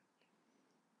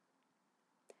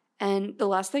 And the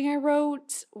last thing I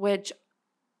wrote, which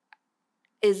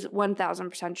is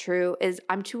 1000% true, is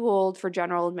I'm too old for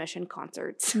general admission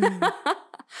concerts.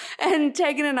 And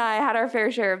Tegan and I had our fair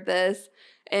share of this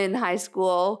in high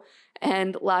school.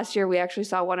 And last year we actually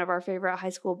saw one of our favorite high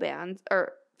school bands,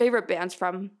 or favorite bands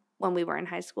from when we were in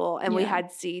high school and we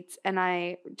had seats. And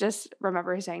I just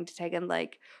remember saying to Tegan,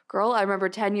 like, girl, I remember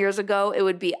 10 years ago, it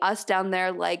would be us down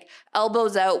there, like,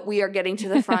 elbows out. We are getting to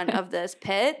the front of this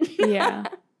pit. Yeah.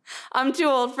 I'm too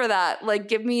old for that. Like,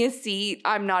 give me a seat.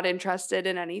 I'm not interested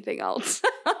in anything else.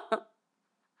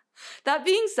 That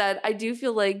being said, I do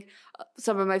feel like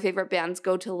some of my favorite bands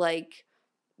go to like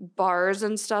bars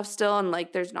and stuff still, and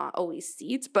like there's not always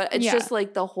seats, but it's just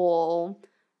like the whole,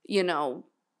 you know,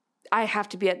 I have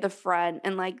to be at the front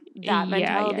and like that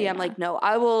mentality. I'm like, no,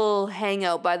 I will hang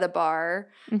out by the bar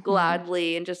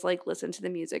gladly and just like listen to the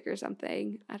music or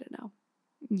something. I don't know.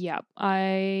 Yeah,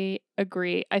 I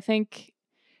agree. I think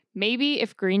maybe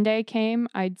if Green Day came,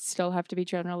 I'd still have to be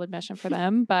general admission for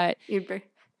them, but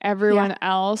everyone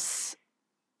else,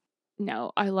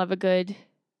 no, I love a good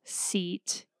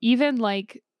seat. Even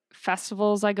like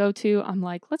festivals I go to, I'm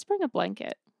like, let's bring a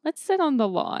blanket. Let's sit on the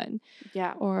lawn.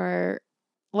 Yeah. Or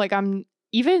like I'm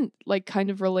even like kind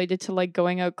of related to like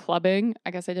going out clubbing.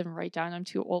 I guess I didn't write down I'm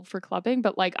too old for clubbing,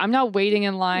 but like I'm not waiting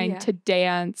in line to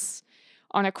dance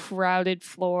on a crowded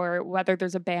floor, whether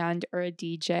there's a band or a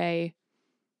DJ.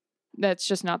 That's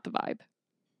just not the vibe.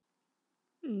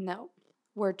 No,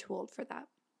 we're too old for that.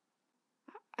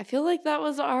 I feel like that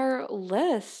was our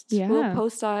list. Yeah. We'll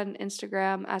post on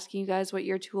Instagram asking you guys what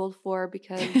you're too old for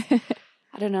because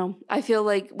I don't know. I feel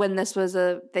like when this was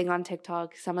a thing on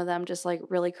TikTok, some of them just like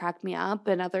really cracked me up,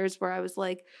 and others where I was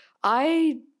like,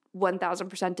 I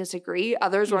 1000% disagree.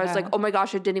 Others where I was like, oh my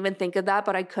gosh, I didn't even think of that,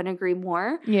 but I couldn't agree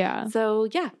more. Yeah. So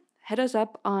yeah, hit us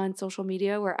up on social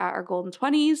media. We're at our golden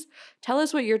 20s. Tell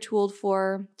us what you're too old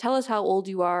for. Tell us how old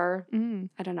you are.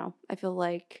 I don't know. I feel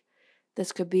like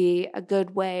this could be a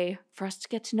good way for us to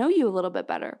get to know you a little bit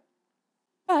better.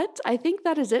 But I think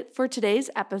that is it for today's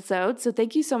episode. So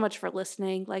thank you so much for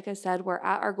listening. Like I said, we're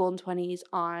at our golden 20s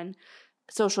on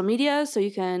social media, so you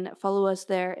can follow us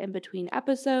there in between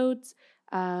episodes.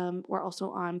 We're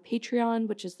also on Patreon,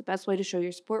 which is the best way to show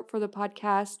your support for the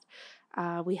podcast.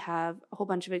 We have a whole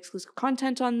bunch of exclusive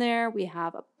content on there. We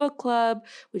have a book club.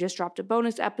 We just dropped a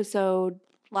bonus episode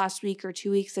last week or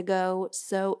 2 weeks ago.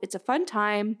 So it's a fun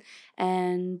time.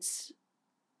 And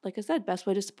like I said, best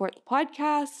way to support the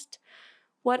podcast.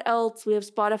 What else? We have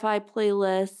Spotify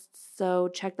playlists. So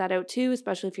check that out too,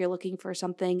 especially if you're looking for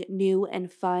something new and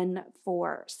fun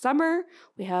for summer.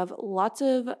 We have lots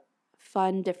of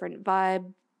fun, different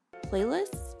vibe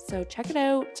playlists. So check it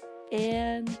out.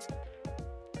 And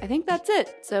I think that's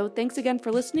it. So thanks again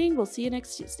for listening. We'll see you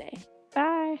next Tuesday.